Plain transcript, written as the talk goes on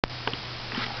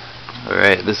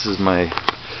Alright, this is my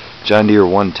John Deere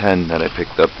 110 that I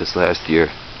picked up this last year.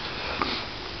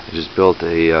 I just built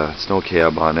a snow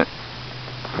cab on it.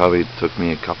 Probably took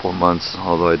me a couple of months,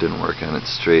 although I didn't work on it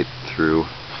straight through.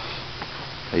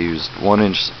 I used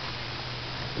 1-inch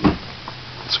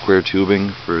square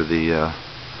tubing for the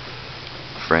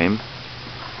frame,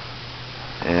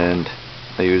 and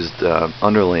I used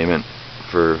underlayment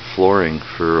for flooring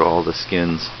for all the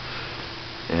skins,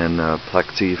 and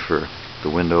plexi for the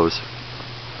windows.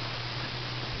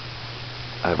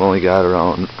 I've only got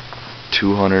around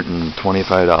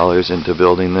 $225 into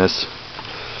building this.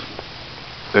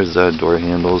 There's door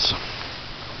handles.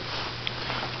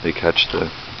 They catch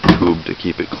the tube to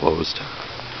keep it closed.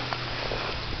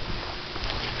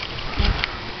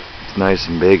 It's nice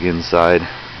and big inside.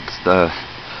 It's a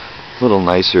little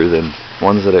nicer than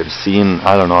ones that I've seen.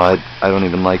 I don't know, I don't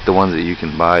even like the ones that you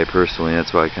can buy personally.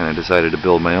 That's why I kind of decided to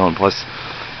build my own. Plus,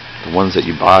 the ones that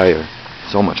you buy are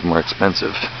so much more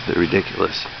expensive. They're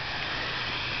ridiculous.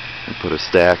 I put a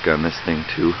stack on this thing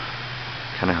too.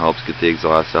 Kind of helps get the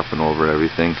exhaust up and over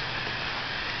everything.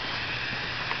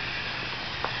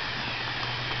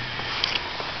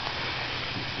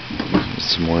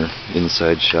 Some more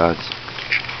inside shots.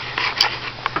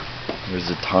 There's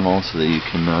a tunnel so that you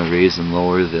can raise and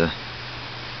lower the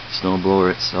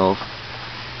snowblower itself.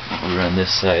 Over on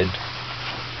this side,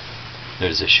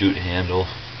 there's a chute handle.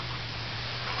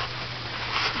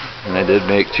 And I did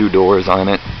make 2 doors on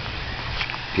it.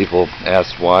 People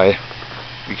asked why.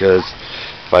 Because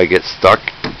if I get stuck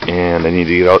and I need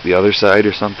to get out the other side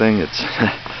or something, it's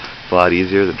a lot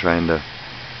easier than trying to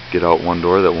get out one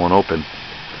door that won't open.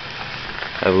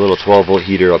 I have a little 12-volt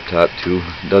heater up top too.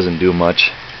 It doesn't do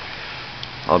much.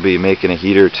 I'll be making a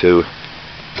heater to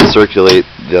circulate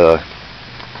the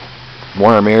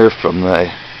warm air from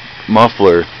the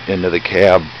muffler into the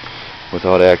cab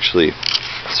without actually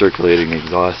circulating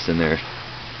exhaust in there.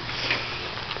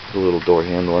 A little door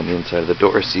handle on the inside of the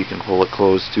door so you can pull it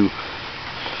closed too.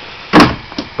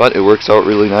 But it works out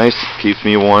really nice. Keeps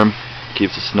me warm.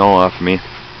 Keeps the snow off me.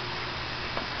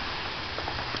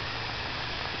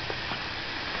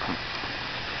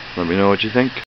 Let me know what you think.